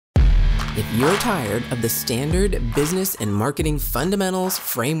If you're tired of the standard business and marketing fundamentals,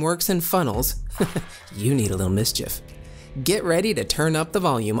 frameworks, and funnels, you need a little mischief. Get ready to turn up the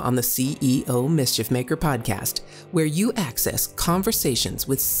volume on the CEO Mischief Maker podcast, where you access conversations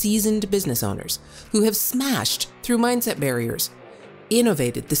with seasoned business owners who have smashed through mindset barriers,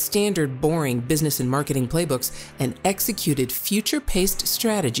 innovated the standard boring business and marketing playbooks, and executed future-paced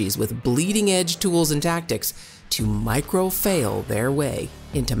strategies with bleeding-edge tools and tactics to micro-fail their way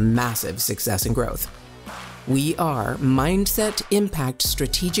into massive success and growth. We are Mindset Impact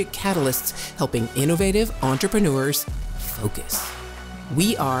Strategic Catalysts helping innovative entrepreneurs focus.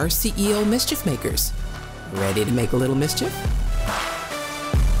 We are CEO Mischief Makers. Ready to make a little mischief?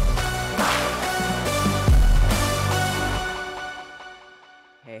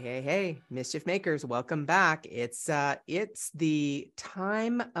 Hey, Mischief Makers, welcome back. It's the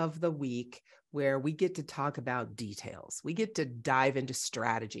time of the week where we get to talk about details. We get to dive into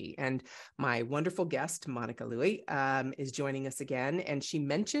strategy. And my wonderful guest, Louie, is joining us again. And she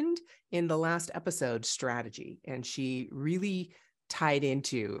mentioned in the last episode strategy, and she really tied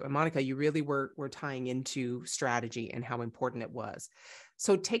into, Monica, you really were tying into strategy and how important it was.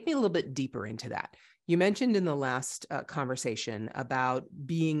 So take me a little bit deeper into that. You mentioned in the last conversation about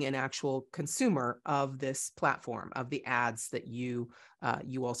being an actual consumer of this platform, of the ads that you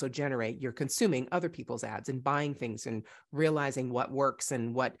also generate. You're consuming other people's ads and buying things and realizing what works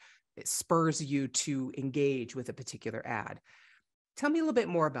and what spurs you to engage with a particular ad. Tell me a little bit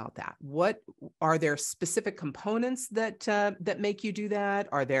more about that. What are there specific components that make you do that?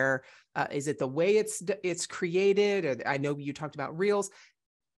 Are there is it the way it's created? Or I know you talked about Reels.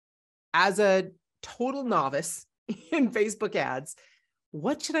 As a total novice in Facebook ads,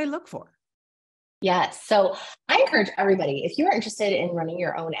 what should I look for? Yes. So I encourage everybody, if you're interested in running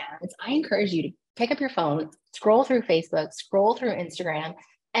your own ads, I encourage you to pick up your phone, scroll through Facebook, scroll through Instagram,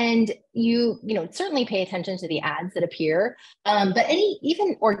 and you certainly pay attention to the ads that appear, but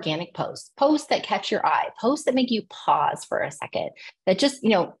even organic posts that catch your eye, posts that make you pause for a second, that just,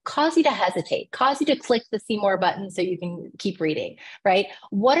 cause you to hesitate, cause you to click the see more button so you can keep reading, right?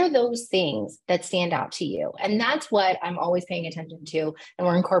 What are those things that stand out to you? And that's what I'm always paying attention to, and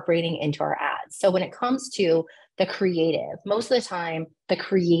we're incorporating into our ads. So when it comes to the creative, most of the time, the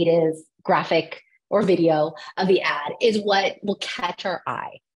creative graphic or video of the ad is what will catch our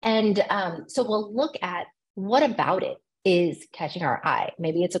eye. And so we'll look at what about it is catching our eye.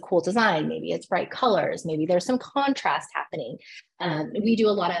 Maybe it's a cool design, maybe it's bright colors, maybe there's some contrast happening. We do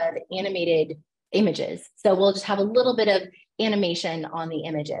a lot of animated images. So we'll just have a little bit of animation on the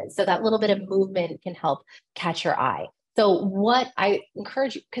images. So that little bit of movement can help catch your eye. So what I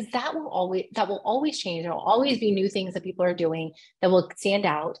encourage you, because that will always change. There will always be new things that people are doing that will stand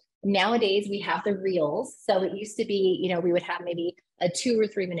out. Nowadays, we have the Reels. So it used to be, we would have maybe a 2 or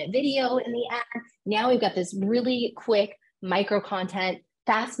 3 minute video in the ad. Now we've got this really quick micro content,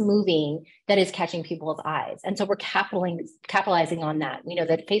 fast moving, that is catching people's eyes. And so we're capitalizing on that. We know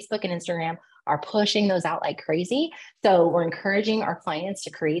that Facebook and Instagram are pushing those out like crazy. So we're encouraging our clients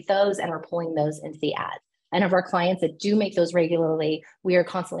to create those, and we're pulling those into the ads. And of our clients that do make those regularly, we are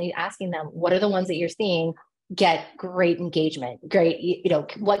constantly asking them, what are the ones that you're seeing get great engagement, great,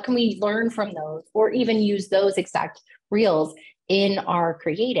 what can we learn from those, or even use those exact reels in our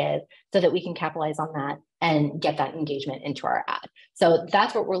creative so that we can capitalize on that and get that engagement into our ad. So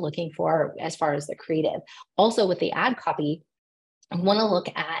that's what we're looking for as far as the creative. Also with the ad copy, I want to look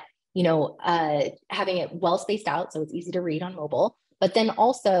at, having it well spaced out so it's easy to read on mobile, but then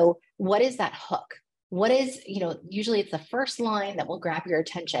also what is that hook? What is, usually it's the first line that will grab your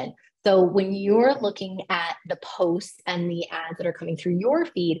attention. So when you're looking at the posts and the ads that are coming through your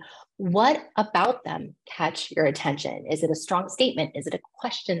feed, what about them catch your attention? Is it a strong statement? Is it a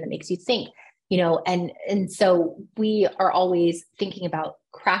question that makes you think? And so we are always thinking about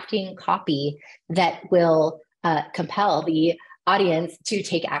crafting copy that will compel the audience to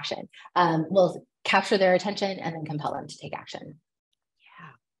take action. We'll capture their attention and then compel them to take action.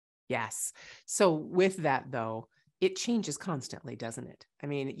 Yes. So with that, though, it changes constantly, doesn't it? I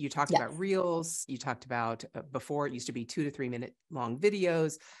mean, you talked about Reels, you talked about before it used to be 2 to 3 minute long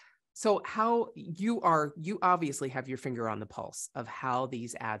videos. So how you obviously have your finger on the pulse of how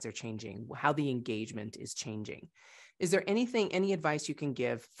these ads are changing, how the engagement is changing. Is there any advice you can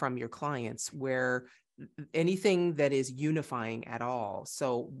give from your clients where anything that is unifying at all?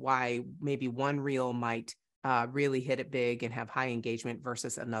 So why maybe one reel might really hit it big and have high engagement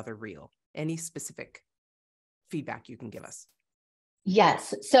versus another reel? Any specific feedback you can give us?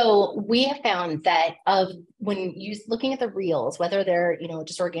 Yes. So we have found that when you looking at the reels, whether they're,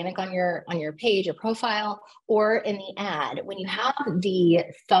 just organic on your page or profile or in the ad, when you have the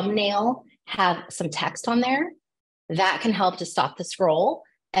thumbnail have some text on there, that can help to stop the scroll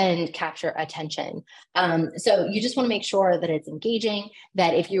and capture attention. So you just want to make sure that it's engaging,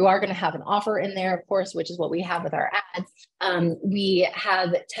 that if you are going to have an offer in there, of course, which is what we have with our ads, we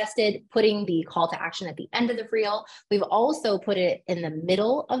have tested putting the call to action at the end of the reel. We've also put it in the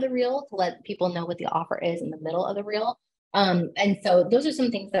middle of the reel to let people know what the offer is in the middle of the reel. And so those are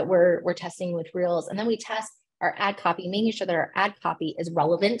some things that we're testing with reels. And then we test our ad copy, making sure that our ad copy is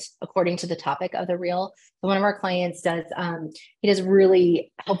relevant according to the topic of the reel. So one of our clients does, he does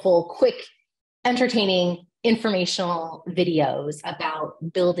really helpful, quick, entertaining, informational videos about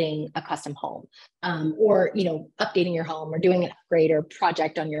building a custom home, or, updating your home or doing an upgrade or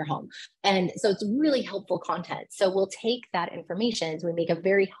project on your home. And so it's really helpful content. So we'll take that information, so we make a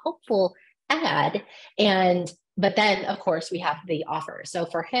very helpful ad. But then of course we have the offer. So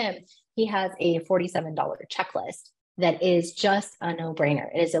for him, he has a $47 checklist that is just a no-brainer.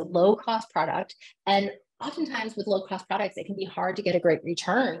 It is a low-cost product. And oftentimes with low-cost products, it can be hard to get a great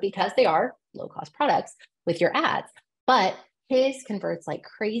return because they are low-cost products with your ads. But his converts like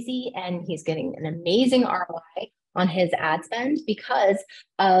crazy, and he's getting an amazing ROI on his ad spend because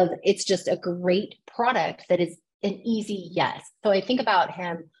of it's just a great product that is an easy yes. So I think about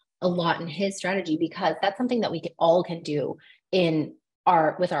him a lot in his strategy because that's something that we all can do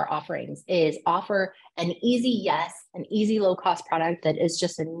with our offerings, is offer an easy yes, an easy low cost product that is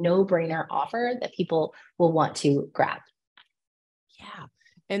just a no-brainer offer that people will want to grab. Yeah.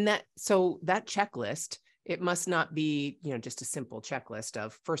 And that checklist, it must not be, just a simple checklist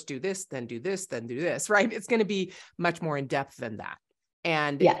of first do this, then do this, then do this, right? It's going to be much more in depth than that.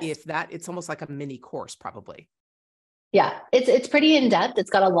 And yes. it's almost like a mini course probably. Yeah, it's pretty in depth. It's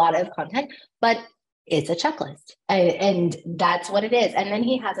got a lot of content, but it's a checklist, and that's what it is. And then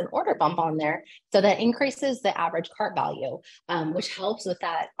he has an order bump on there, so that increases the average cart value, which helps with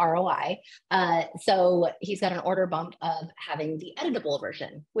that ROI. So he's got an order bump of having the editable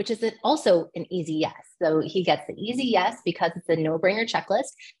version, which is also an easy yes. So he gets the easy yes because it's a no-brainer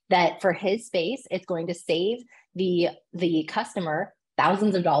checklist that for his space, it's going to save the customer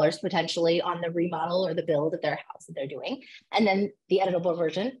thousands of dollars potentially on the remodel or the build of their house that they're doing. And then the editable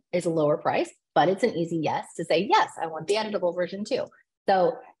version is a lower price, but it's an easy yes to say, yes, I want the editable version too.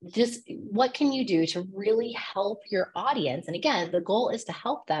 So just what can you do to really help your audience? And again, the goal is to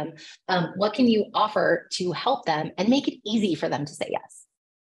help them. What can you offer to help them and make it easy for them to say yes?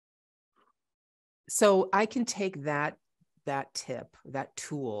 So I can take that tip, that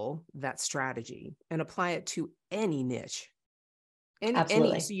tool, that strategy, and apply it to any niche.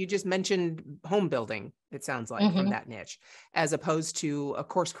 Absolutely. So you just mentioned home building, it sounds like, from that niche, as opposed to a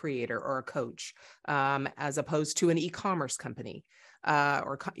course creator or a coach, as opposed to an e-commerce company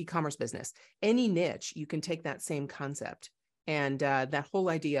or e-commerce business. Any niche, you can take that same concept and that whole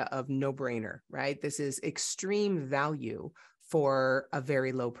idea of no-brainer, right? This is extreme value for a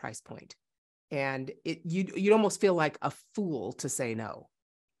very low price point. And you'd almost feel like a fool to say no.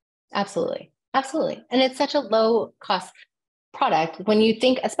 Absolutely. Absolutely. And it's such a low cost product when you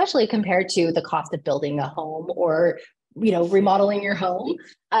think, especially compared to the cost of building a home or remodeling your home,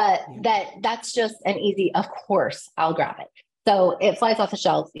 that's just an easy, of course I'll grab it. So it flies off the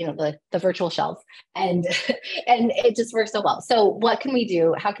shelves, the virtual shelves, and and it just works so well. So what can we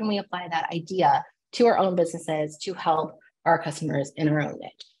do? How can we apply that idea to our own businesses to help our customers in our own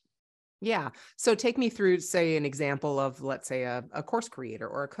niche? Yeah. So take me through, say, an example of, let's say, a course creator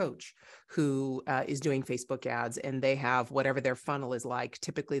or a coach who is doing Facebook ads, and they have whatever their funnel is like.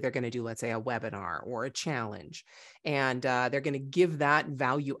 Typically, they're going to do, let's say, a webinar or a challenge, and they're going to give that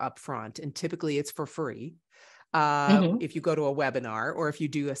value up front. And typically it's for free. If you go to a webinar, or if you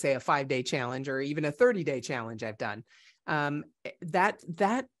do, say, a 5-day challenge or even a 30-day challenge I've done,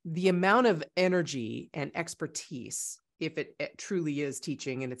 that the amount of energy and expertise, if it truly is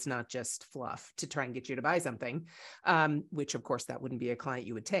teaching and it's not just fluff to try and get you to buy something, which of course that wouldn't be a client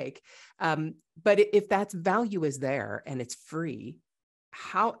you would take. But if that value is there and it's free,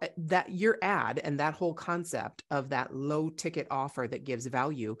 how that your ad and that whole concept of that low ticket offer that gives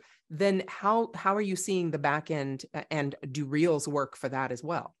value, then how are you seeing the back end, and do reels work for that as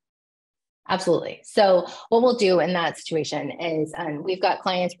well? Absolutely. So what we'll do in that situation is we've got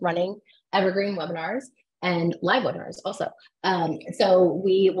clients running evergreen webinars and live webinars also. So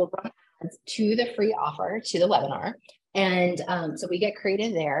we will run ads to the free offer, to the webinar. And so we get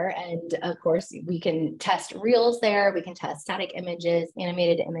creative there. And of course, we can test reels there. We can test static images,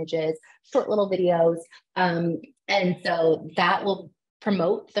 animated images, short little videos. And so that will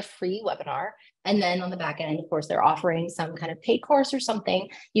promote the free webinar. And then on the back end, of course, they're offering some kind of paid course or something.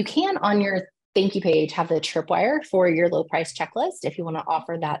 You can, on your thank you page, have the tripwire for your low price checklist if you want to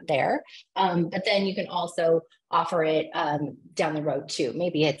offer that there. But then you can also offer it down the road too.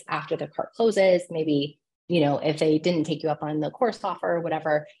 Maybe it's after the cart closes, maybe, you know, if they didn't take you up on the course offer or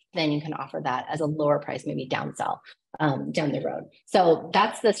whatever, then you can offer that as a lower price, maybe downsell down the road. So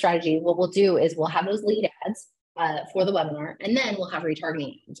that's the strategy. What we'll do is we'll have those lead ads for the webinar, and then we'll have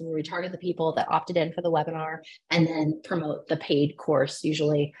retargeting. So we'll retarget the people that opted in for the webinar and then promote the paid course,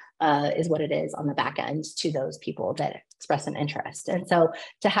 usually is what it is on the back end, to those people that express an interest. And so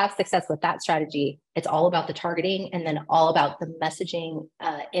to have success with that strategy, it's all about the targeting and then all about the messaging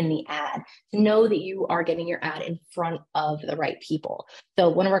in the ad to know that you are getting your ad in front of the right people. So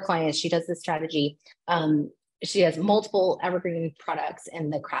one of our clients, she does this strategy. She has multiple evergreen products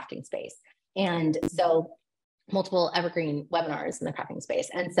in the crafting space. And so multiple evergreen webinars in the crafting space.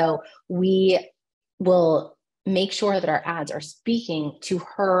 And so we will make sure that our ads are speaking to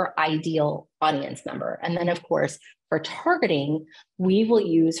her ideal audience member. And then of course, for targeting, we will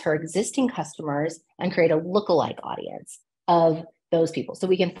use her existing customers and create a lookalike audience of those people. So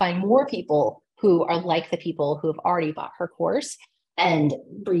we can find more people who are like the people who have already bought her course and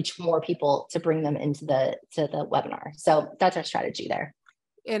reach more people to bring them into the webinar. So that's our strategy there.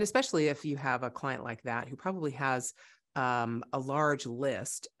 And especially if you have a client like that who probably has a large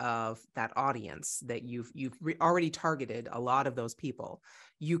list of that audience that you've already targeted a lot of those people,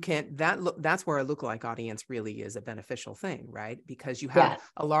 you can that's where a lookalike audience really is a beneficial thing, right? Because you have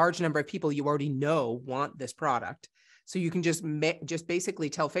a large number of people you already know want this product. So you can just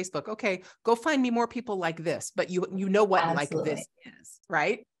basically tell Facebook, okay, go find me more people like this, but you know what Absolutely. like this is,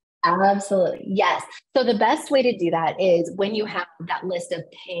 right? Absolutely. Yes. So the best way to do that is when you have that list of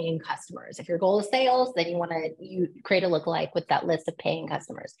paying customers. If your goal is sales, then you create a lookalike with that list of paying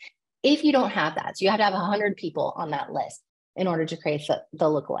customers. If you don't have that, so you have to have 100 people on that list in order to create the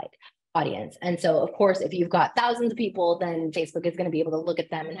lookalike audience. And so of course, if you've got thousands of people, then Facebook is going to be able to look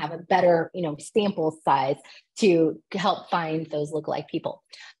at them and have a better, sample size to help find those lookalike people.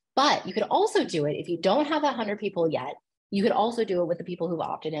 But you could also do it if you don't have 100 people yet. You could also do it with the people who've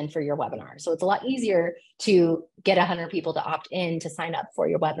opted in for your webinar. So it's a lot easier to get 100 people to opt in to sign up for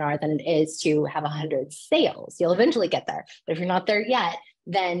your webinar than it is to have 100 sales. You'll eventually get there. But if you're not there yet,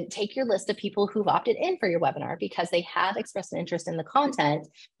 then take your list of people who've opted in for your webinar because they have expressed an interest in the content,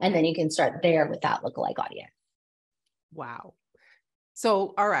 and then you can start there with that lookalike audience. Wow.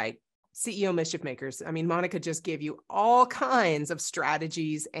 So, all right. CEO Mischief Makers. I mean, Monica just gave you all kinds of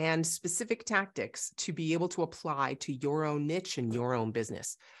strategies and specific tactics to be able to apply to your own niche and your own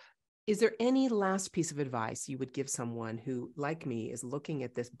business. Is there any last piece of advice you would give someone who, like me, is looking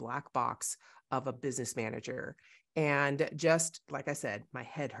at this black box of a business manager and just, like I said, my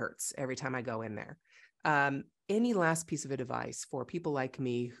head hurts every time I go in there? Any last piece of advice for people like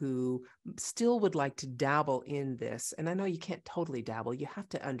me who still would like to dabble in this? And I know you can't totally dabble. You have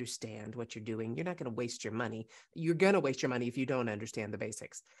to understand what you're doing. You're not going to waste your money. You're going to waste your money if you don't understand the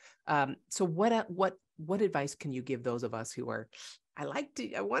basics. So what advice can you give those of us who are, I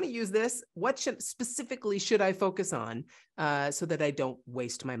want to use this. What specifically should I focus on so that I don't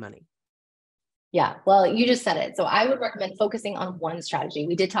waste my money? Yeah, well, you just said it. So I would recommend focusing on one strategy.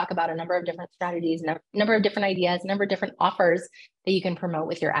 We did talk about a number of different strategies, a number of different ideas, a number of different offers that you can promote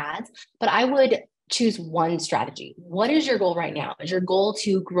with your ads, but I would choose one strategy. What is your goal right now? Is your goal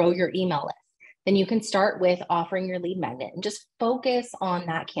to grow your email list? Then you can start with offering your lead magnet and just focus on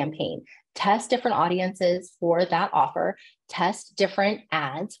that campaign. Test different audiences for that offer, test different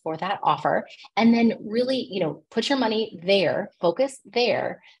ads for that offer, and then really, put your money there, focus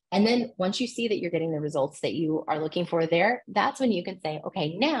there. And then once you see that you're getting the results that you are looking for there, that's when you can say,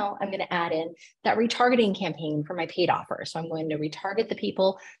 okay, now I'm going to add in that retargeting campaign for my paid offer. So I'm going to retarget the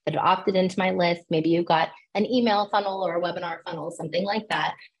people that have opted into my list. Maybe you've got an email funnel or a webinar funnel, something like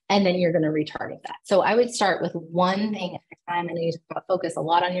that. And then you're going to retarget that. So I would start with one thing at a time. I know you talk about focus a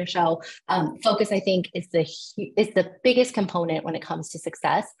lot on your show. Focus, I think, is the biggest component when it comes to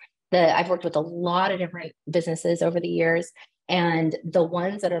success. I've worked with a lot of different businesses over the years, and the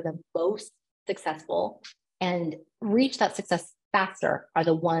ones that are the most successful and reach that success faster are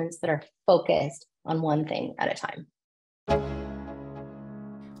the ones that are focused on one thing at a time.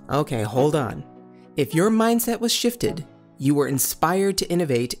 Okay, hold on. If your mindset was shifted, you were inspired to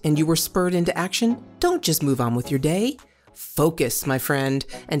innovate, and you were spurred into action, don't just move on with your day. Focus, my friend,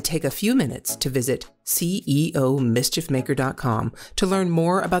 and take a few minutes to visit CEOmischiefmaker.com to learn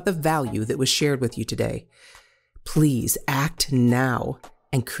more about the value that was shared with you today. Please act now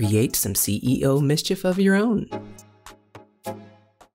and create some CEO mischief of your own.